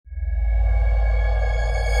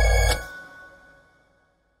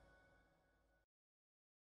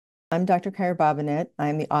I'm Dr. Kyra Bobinet.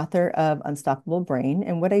 I'm the author of Unstoppable Brain,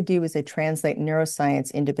 and what I do is I translate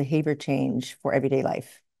neuroscience into behavior change for everyday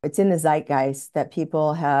life. It's in the zeitgeist that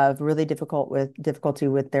people have really difficulty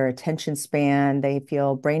with their attention span. They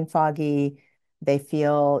feel brain foggy. They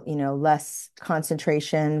feel, less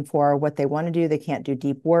concentration for what they want to do. They can't do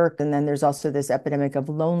deep work. And then there's also this epidemic of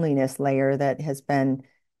loneliness layer that has been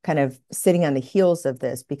kind of sitting on the heels of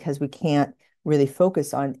this because we can't really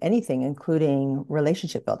focus on anything, including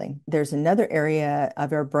relationship building. There's another area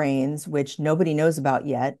of our brains, which nobody knows about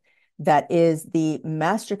yet, that is the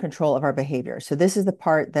master control of our behavior. So this is the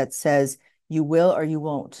part that says you will or you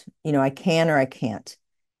won't, I can or I can't.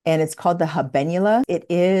 And it's called the habenula. It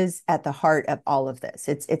is at the heart of all of this.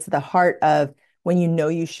 It's the heart of when you know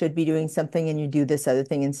you should be doing something and you do this other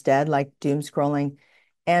thing instead, like doom scrolling.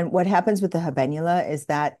 And what happens with the habenula is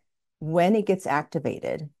that when it gets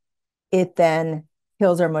activated, it then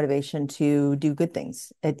kills our motivation to do good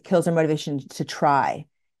things. It kills our motivation to try.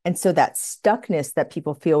 And so that stuckness that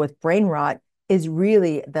people feel with brain rot is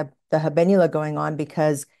really the habenula going on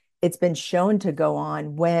because it's been shown to go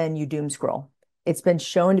on when you doom scroll. It's been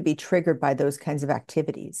shown to be triggered by those kinds of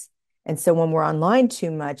activities. And so when we're online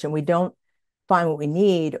too much and we don't find what we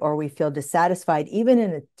need or we feel dissatisfied, even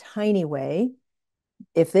in a tiny way,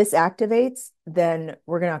 if this activates, then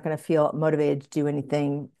we're not going to feel motivated to do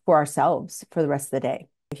anything for ourselves for the rest of the day.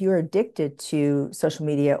 If you're addicted to social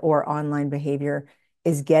media or online behavior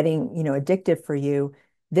is getting, addictive for you,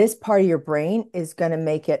 this part of your brain is going to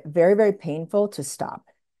make it very, very painful to stop.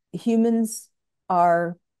 Humans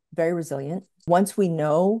are very resilient. Once we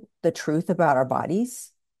know the truth about our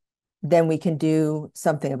bodies, then we can do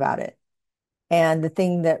something about it. And the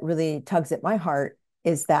thing that really tugs at my heart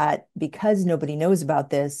is that because nobody knows about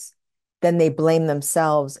this, then they blame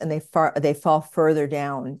themselves and they fall further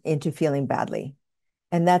down into feeling badly.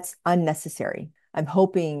 And that's unnecessary. I'm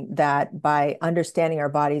hoping that by understanding our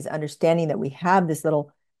bodies, understanding that we have this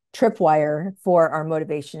little tripwire for our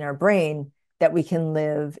motivation in our brain, that we can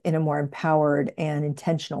live in a more empowered and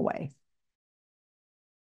intentional way.